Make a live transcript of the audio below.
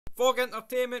Fog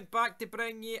Entertainment back to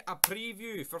bring you a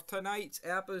preview for tonight's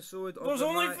episode of There's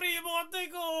only 3 more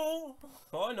to go!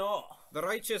 Oh no! The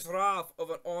Righteous Wrath of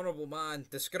an Honourable Man.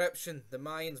 Description: the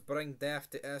Mayans bring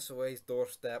death to SOA's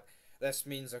doorstep. This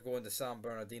means they're going to San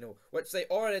Bernardino, which they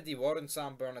already were in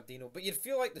San Bernardino, but you'd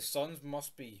feel like the Suns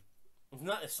must be... Isn't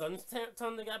that the Suns'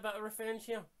 turn to get a bit of revenge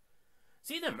here?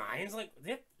 See, the Mayans, like,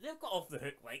 they've got off the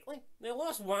hook likely. They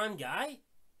lost one guy.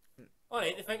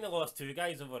 Alright, they think they lost 2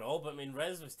 guys overall, but I mean,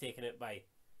 Riz was taken out by...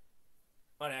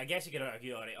 Alright, I guess you could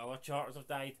argue, alright, other charters have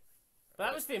died. But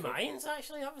that was the Mayans,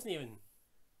 actually. That wasn't even...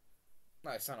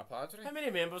 No, Santa Padre. How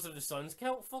many members of the Suns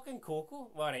killed? Fucking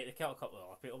Coco? Well, alright, they killed a couple of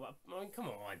other people, but I mean, come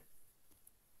on.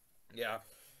 Yeah.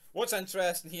 What's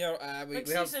interesting here,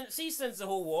 since the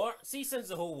whole war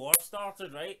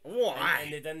started, right? Why?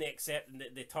 And they didn't accept, and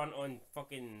they turned on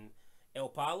fucking El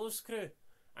Palo's crew.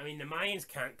 I mean, the Mayans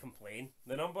can't complain.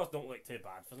 The numbers don't look too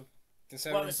bad for them.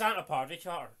 Well, the Santa Padre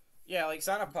charter. Yeah, like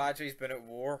Santa Padre's been at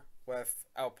war with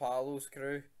El Palo's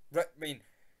crew. I mean,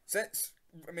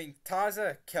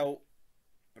 Taza killed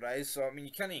Riz, so I mean,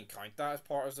 you can't even count that as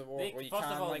part of the war. First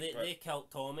of all, they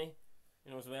killed Tommy,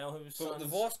 as well, who was so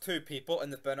they've lost 2 people,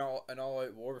 and they've been in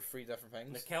all-out war with 3 different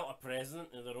things. They killed a president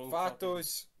in their own.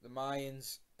 Fatos, the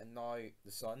Mayans, and now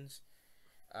the Suns.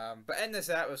 But in this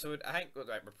episode, I think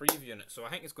we're previewing it, so I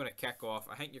think it's going to kick off.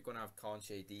 I think you're going to have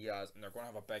Conche Diaz, and they're going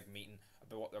to have a big meeting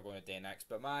about what they're going to do next.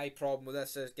 But my problem with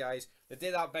this is, guys, they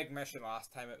did that big mission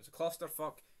last time. It was a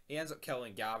clusterfuck. He ends up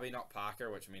killing Gabby, not Packer,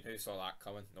 which, I mean, who saw that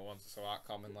coming? No one saw that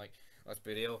coming, like, let's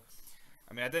be real.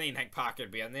 I mean, I didn't even think Packer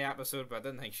would be in the episode, but I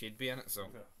didn't think she'd be in it, so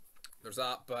there's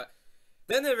that. But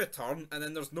then they return, and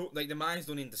then there's no, like, the Mayans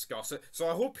don't even discuss it. So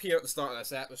I hope here at the start of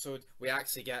this episode, we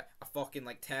actually get a fucking,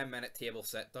 like, 10-minute table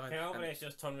sit down. Calvin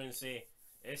just turn around and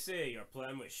say, your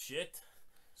plan was shit.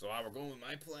 So I were going with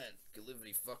my plan.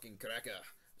 Delivery fucking cracker.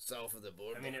 South of the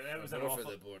border. I mean, it was an awful...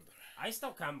 I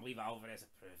still can't believe Alvarez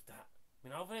approved that. I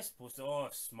mean, Alvarez is supposed to,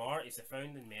 smart, he's a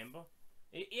founding member.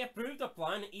 He approved a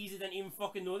plan, Easy didn't even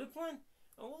fucking know the plan.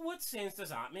 What sense does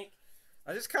that make?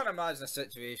 I just can't imagine a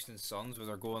situation in Suns where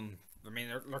they're going... I mean,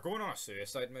 they're going on a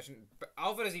suicide mission, but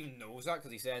Alvarez even knows that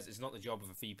because he says it's not the job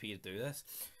of a VP to do this,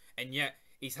 and yet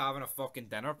he's having a fucking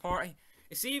dinner party.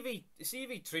 See if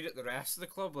he treated the rest of the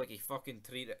club like he fucking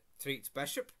treats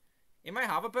Bishop, he might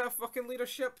have a bit of fucking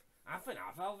leadership. I think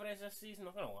I've Alvarez this season,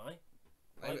 not gonna lie.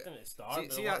 I liked him at the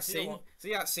start. See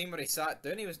that scene where he sat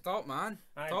down, he was top man,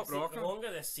 top rocker. The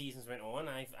longer this season's went on,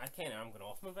 I kind of am going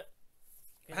off him a bit.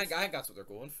 I think that's what they're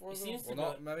going for,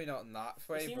 though. Maybe not in that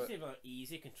way, he seems but... to be able to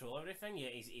easy control everything,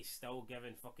 yet he's still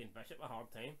giving fucking Bishop a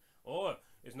hard time. Oh,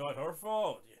 it's not her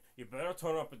fault. You better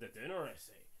turn up at the dinner, I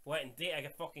say. What, and date like a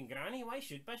fucking granny? Why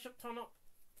should Bishop turn up?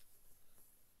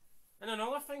 And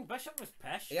another thing, Bishop was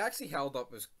pissed. He actually held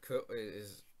up his cool,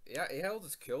 he held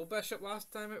his cool Bishop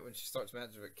last time out when she starts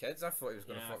mentioning about kids. I thought he was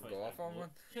going to fucking go off on one.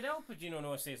 Should El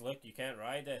Pagino says, look, you can't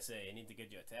ride this, you need to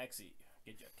get you a taxi.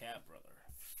 Get you a cab, brother.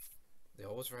 They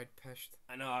always ride pissed.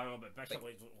 I know, but Bishop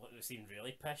seemed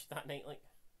really pissed that night, like.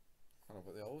 I know,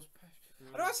 but they always pissed. I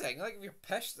know what I'm saying, like, if you're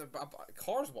pissed, a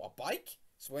car's what, a bike?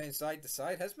 Swaying side to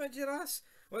side, his midget ass?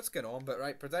 What's going on? But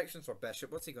right, predictions for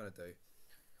Bishop, what's he going to do?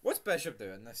 What's Bishop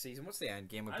doing this season? What's the end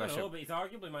game with Bishop? I don't know, but he's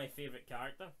arguably my favourite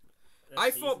character.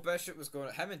 I thought Bishop was going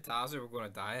to, him and Taza were going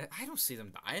to die. I don't see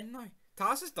them dying now.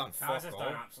 Taza's done fuck all. Taza's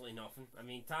done absolutely nothing. I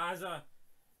mean, Taza...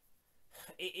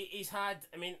 He's had,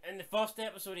 I mean, in the first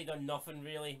episode he done nothing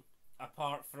really,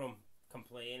 apart from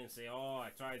complain and say, oh, I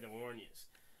tried to warn you.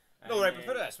 No, right, but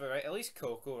put it this way, right, at least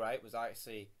Coco, right, was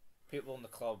actually, people in the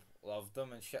club loved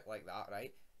him and shit like that,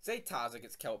 right? Say Taza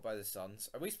gets killed by the Suns,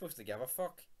 are we supposed to give a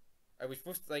fuck? Are we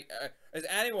supposed to, like, is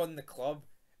anyone in the club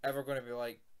ever going to be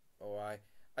like, oh, I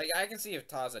can see if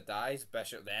Taza dies,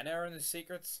 Bishop then airing his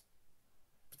secrets,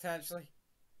 potentially.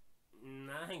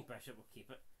 Nah, I think Bishop will keep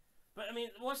it. But I mean,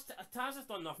 Taza's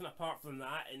done nothing apart from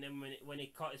that, and then when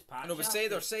he cut his patch. No, but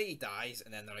say he dies,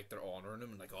 and then they're honouring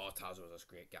him, and like, oh, Taza was this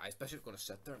great guy. Is Bishop's going to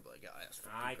sit there and be like, yeah, that's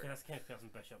fucking great. That's the kind of person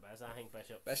Bishop is. I think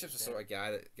Bishop's the sort of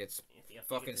guy that gets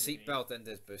fucking seatbelt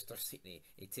into his booster seat, and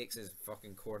he takes his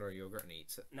fucking quarter of yogurt and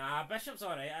eats it. Nah, Bishop's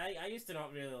alright. I used to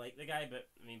not really like the guy, but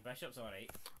I mean, Bishop's alright.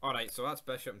 Alright, so that's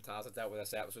Bishop and Taza dealt with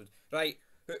this episode. Right,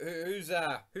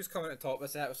 who's coming at the top of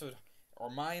this episode? Are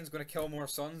Mayans going to kill more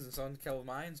Suns and Suns kill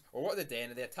Mayans? Or what are they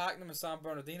doing? Are they attacking them in San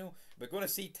Bernardino? We're going to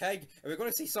see Tig? Are we going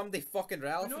to see somebody fucking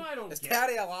relevant? No, I don't. Is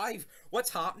Terry alive?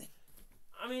 What's happening?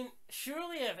 I mean,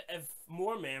 surely if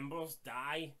more members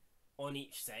die on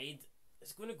each side,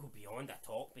 it's going to go beyond a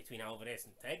talk between Alvarez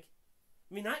and Tig.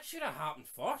 I mean, that should have happened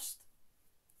first.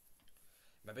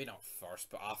 maybe not first,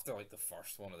 but after like the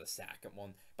first one or the second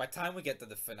one, by the time we get to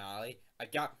the finale,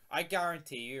 I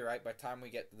guarantee you, right, by the time we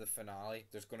get to the finale,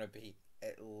 there's going to be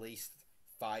at least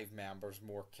 5 members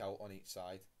more kilt on each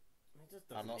side.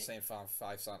 I'm not saying 5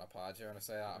 Santa Padre when I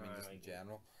say that, I mean just in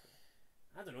general.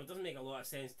 I don't know, it doesn't make a lot of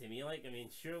sense to me. Like, I mean,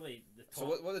 surely the top... So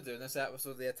what are they doing this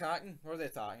episode? Are they attacking? Where are they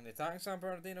attacking? They attacking San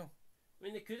Bernardino? I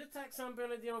mean, they could attack San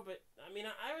Bernardino, but I mean,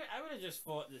 I would have just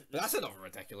thought that... But that's another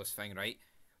ridiculous thing, right?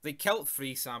 They killed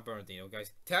 3 San Bernardino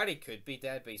guys. Terry could be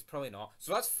dead, but he's probably not.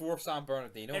 So that's 4 San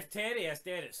Bernardino. If Terry is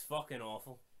dead, it's fucking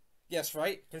awful. Yes,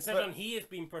 right? Considering he has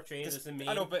been portrayed as the main...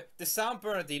 I know, but the San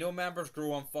Bernardino members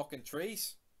grow on fucking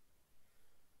trees.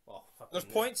 Well, there's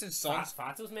points in Sons.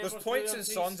 There's points in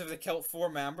Sons if they killed 4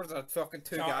 members and fucking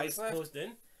 2 guys left. Closed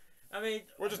in. I mean,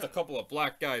 we're just a couple of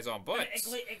black guys on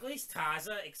bikes. At least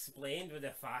Taza explained with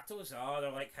the Fatos. Oh,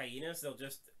 they're like hyenas. They'll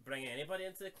just bring anybody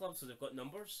into the club, so they've got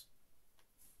numbers.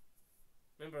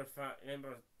 Remember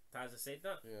Taza said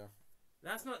that? Yeah.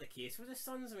 That's not the case with the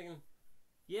Sons. I mean,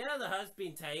 yeah, there has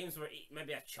been times where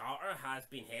maybe a charter has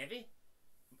been heavy,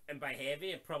 and by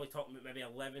heavy, I'm probably talking about maybe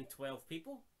 11, 12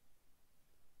 people.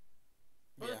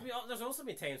 But yeah. There's also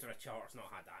been times where a charter's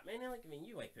not had that many. Like, I mean,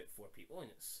 you wipe out 4 people,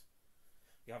 and it's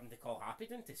you're having to call Happy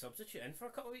Dun to substitute in for a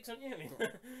couple of weeks, aren't you? I mean,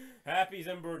 Happy's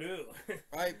in Bordeaux.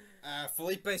 Right,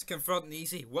 Felipe's confronting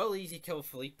Easy. Will Easy kill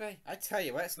Felipe? I tell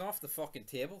you what, it's not off the fucking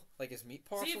table like his meat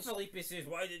parcels. See if Felipe says,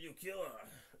 "Why did you kill her?"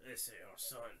 This is your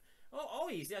son. All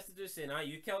Easy has to do is say, "Nah,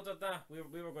 you killed her, Dad.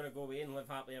 We were going to go away and live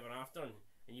happily ever after, and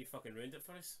you fucking ruined it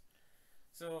for us."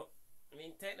 So, I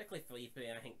mean, technically Felipe,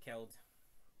 I think, killed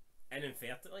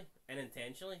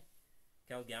unintentionally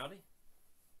killed Gabby.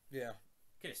 Yeah.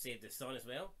 Could have saved his son as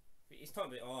well. But he's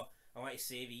talking about, oh, I want to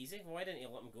save Easy. Why didn't he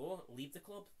let him go? Leave the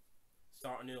club?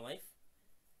 Start a new life?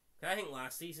 I think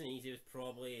last season Easy was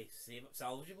probably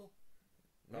salvageable.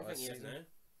 I don't think he is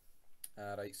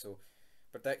now. Right, so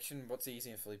prediction, what's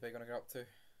Easy and Felipe going to get up to?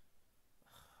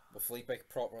 Will Felipe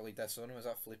properly disown him? Is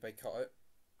that Felipe cut out?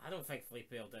 I don't think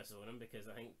Felipe will disown him because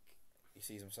I think he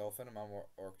sees himself in him,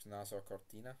 or Nazar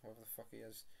Cortina, whatever the fuck he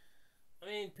is. I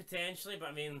mean, potentially, but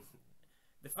I mean,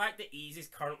 the fact that Easy's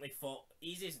currently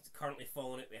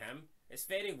falling out with him, it's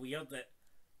very weird that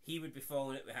he would be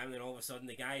falling out with him, and then all of a sudden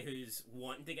the guy who's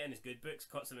wanting to get in his good books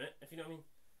cuts him out, if you know what I mean.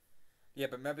 Yeah,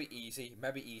 but maybe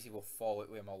Easy will fall out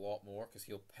with him a lot more because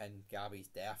he'll pin Gabby's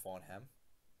death on him.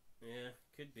 Yeah,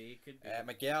 could be.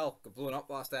 Miguel got blown up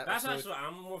last episode. That's actually what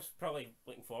I'm most probably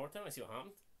looking forward to. I see what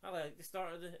happened. I like the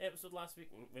start of the episode last week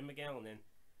with Miguel, and then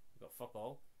we got fuck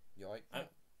all. You like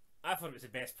that? I thought it was the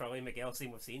best probably Miguel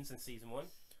scene we've seen since season 1.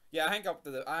 Yeah, I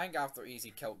think after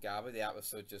Easy killed Gabby, the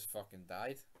episode just fucking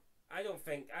died. I don't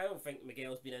think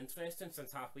Miguel's been interesting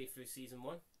since halfway through season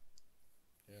 1.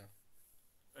 Yeah.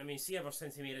 I mean, see, ever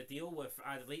since he made a deal with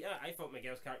Adelita, I thought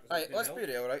Miguel's character was Right, let's be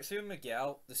real, right? See with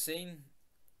Miguel, I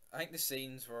think the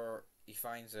scenes where he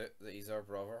finds out that he's her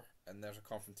brother and there's a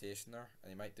confrontation there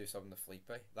and he might do something to Felipe,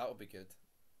 that would be good.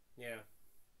 Yeah.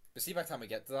 But see, by the time we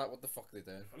get to that, what the fuck are they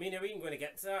doing? I mean, are we even going to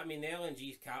get to that? I mean, the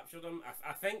LNG's captured him.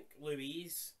 I think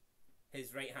Louise,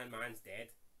 his right-hand man's dead.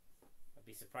 I'd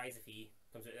be surprised if he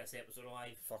comes out of this episode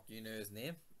alive. Fuck, you know his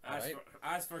name.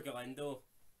 As for Galindo,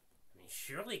 I mean,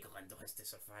 surely Galindo has to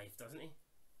survive, doesn't he?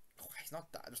 Oh, he's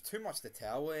not that. There's too much to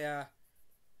tell with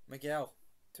Miguel.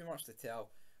 Too much to tell.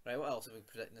 Right, what else have we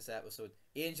predicted in this episode?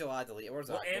 Angel Adelita, where's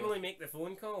that going? Emily make the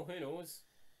phone call? Who knows?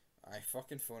 I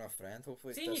fucking phone a friend,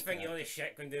 hopefully. See, you think all this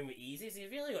shit going down with Easy's,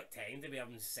 he's really got time to be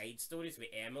having side stories with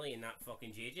Emily and that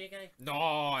fucking JJ guy.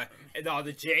 No,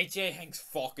 the JJ thing's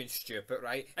fucking stupid,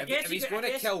 right? If he's going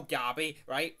to kill Gabby,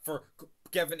 right, for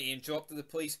giving Angel up to the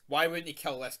police, why wouldn't he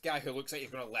kill this guy who looks like he's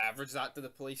going to leverage that to the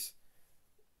police?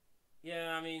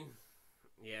 Yeah, I mean,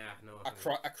 yeah, no.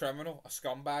 A criminal, a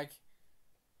scumbag,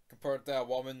 compared to a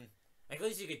woman. At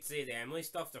least you could say the Emily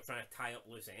stuff, they're trying to tie up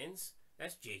loose ends.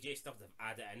 This JJ stuff they've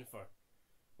added in for,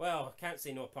 well, I can't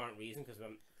say no apparent reason because we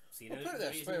haven't seen it. Put it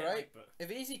this way, right? But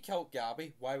if Easy killed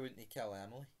Gabby, why wouldn't he kill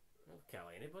Emily? He'll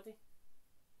kill anybody.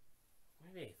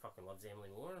 Maybe he fucking loves Emily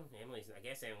more. I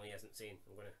guess Emily isn't saying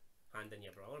I'm going to hand in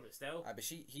your brother, but still. But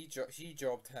she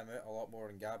jobbed him out a lot more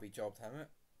than Gabby jobbed him out.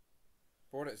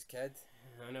 Brought it as kid.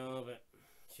 I know, but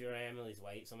sure Emily's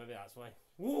white, so maybe that's why.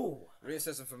 Whoa!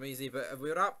 Racism from Easy, but have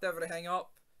we wrapped everything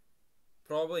up?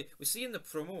 Probably. We see in the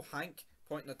promo Hank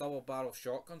pointing a double barrel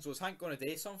shotgun, so is Hank going to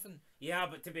do something? Yeah,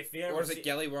 but to be fair, or is it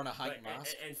Gilly wearing a Hank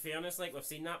mask? In fairness, like we've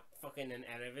seen that fucking in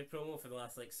every promo for the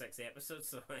last like 6 episodes,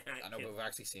 so I know, but we've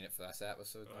actually seen it for this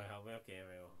episode. Oh, have we? Okay,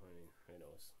 well, I mean, who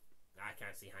knows? I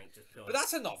can't see Hank just pulling. But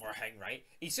that's another thing, right?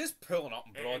 He's just pulling up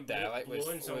in broad daylight with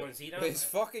his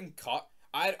fucking cut.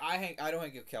 I don't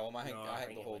think he'll kill him. I think No, I think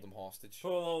they'll he'll hold him hostage.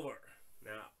 Pull over.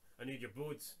 Now, I need your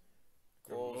boots.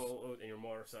 Goals. Roll out in your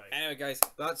motorcycle. Anyway, guys,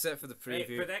 that's it for the Right,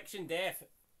 preview. prediction death.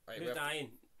 Right, Who's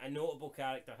dying? A notable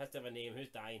character has to have a name. Who's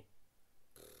dying?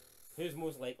 Who's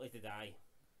most likely to die?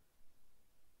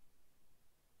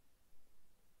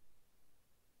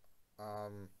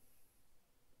 I'm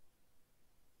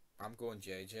going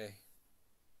JJ.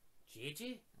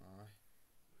 JJ? Aye.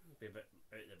 Be a bit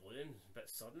out of the blue and a bit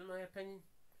sudden in my opinion.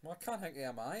 Well, I can't think of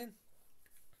a Mayan.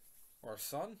 Or a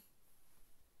son.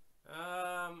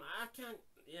 I can't.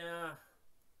 Yeah.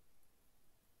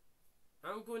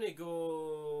 I'm gonna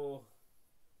go.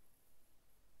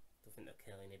 Don't think they'll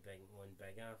kill any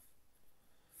big off.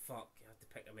 Fuck, I have to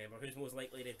pick a member. Who's most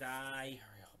likely to die?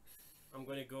 Hurry up. I'm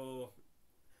gonna go.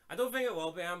 I don't think it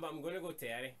will be him, but I'm gonna go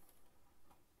Terry.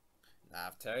 Nah,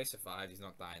 if Terry survived, he's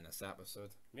not dying this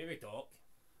episode. Maybe Doc.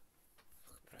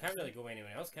 I can't really go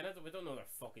anyone else, can I? We don't know their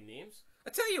fucking names. I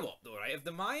tell you what, though, right? If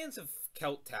the Mayans have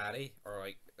killed Terry, or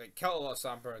like killed a lot of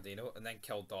San Bernardino, and then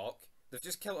killed Doc, they've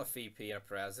just killed a VP and a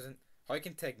president. How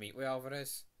can Tig meet with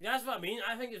Alvarez? Yeah, that's what I mean.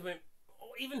 I think it's when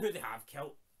even who they have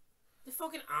killed, they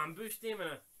fucking ambushed him in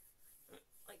a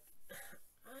like.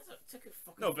 I took it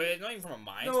fucking. No, but it's not even from a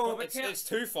Mayans. No, But but it's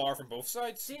too far from both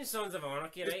sides. Seeing Sons of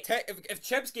Anarchy, right? If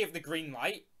Chips gave the green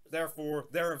light, therefore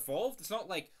they're involved. It's not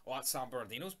like, oh, that's San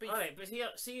Bernardino's beef. Alright, but here,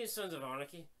 seeing Sons of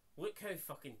Anarchy, look how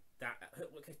fucking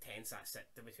look how tense that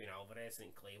sit between Alvarez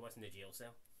and Clay was in the jail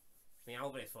cell. I mean,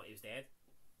 Alvarez thought he was dead.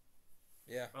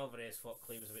 Yeah. Alvarez thought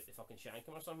Clay was about to fucking shank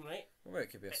him or something, right? Well, it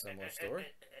could be a similar story.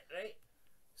 Right?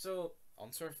 So...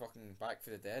 Unser fucking back for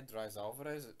the dead, drives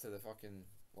Alvarez to the fucking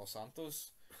Los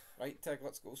Santos. Right, Tig,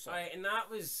 let's go, son. Alright, and that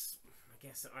was... I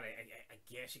guess, alright, I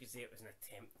guess you could say it was an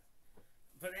attempt.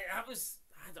 But that was...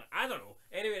 I don't know.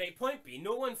 Anyway, right, point B,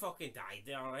 no one fucking died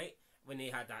there, alright? When they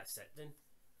had that sit-down.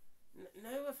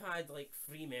 Now we've had, like,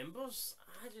 3 members.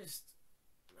 I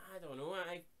don't know,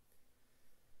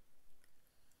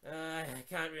 I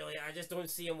can't really. I just don't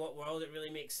see in what world it really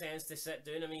makes sense to sit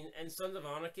down. I mean, in Sons of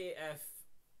Anarchy,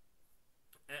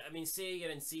 say you're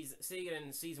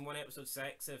in season 1, episode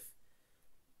 6.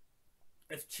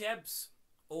 If Chibs,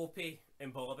 Opie,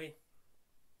 and Bobby,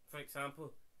 for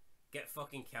example, get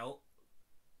fucking killed,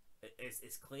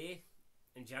 is Clay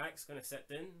and Jack's gonna sit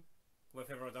down with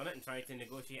whoever done it and try to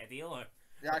negotiate a deal, or?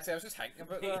 Yeah, actually, I was just thinking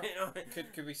about that. You know?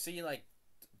 Could we see like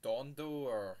Dondo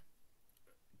or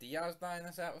Diaz die in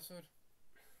this episode?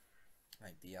 I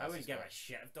think Diaz. I wouldn't give a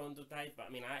shit if Dondo died, but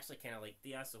I mean, I actually kind of like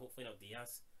Diaz, so hopefully not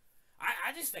Diaz.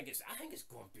 I just think it's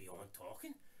going beyond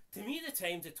talking. To me, the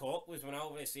time to talk was when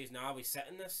Alvarez says, "Nah, we sit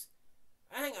in this."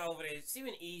 I think Alvarez, see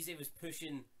when Easy was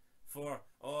pushing for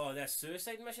this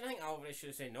suicide mission, I think Alvarez should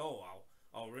have said, "No,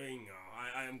 I'll ring.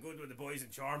 I am good with the boys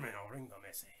in Charming. I'll ring them."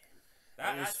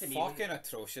 That was fucking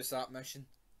atrocious, that mission.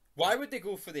 Why would they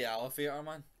go for the elevator,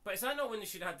 man? But is that not when they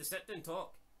should have had the sit down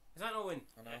talk? Is that not when?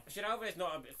 Should Alvarez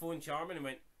not have phoned Charming and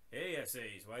went, "Hey,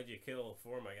 essays, why'd you kill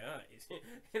 4 of my guys?"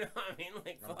 You know what I mean?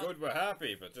 Like, I'm good, we're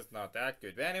happy, but just not that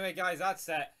good. But anyway, guys, that's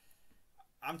it.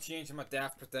 I'm changing my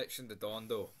death prediction to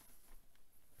Dondo.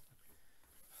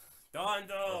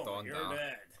 Dondo, you're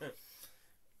dead.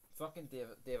 Fucking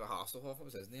David Hasselhoff, what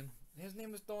was his name? His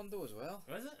name was Dondo as well.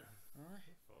 Was it? Aye.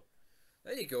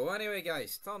 There you go. Anyway,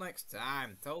 guys, till next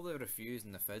time. Till the reviews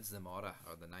and the fids tomorrow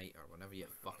or the night or whenever you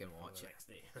fucking watch it. Next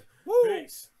day. Woo!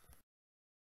 Peace.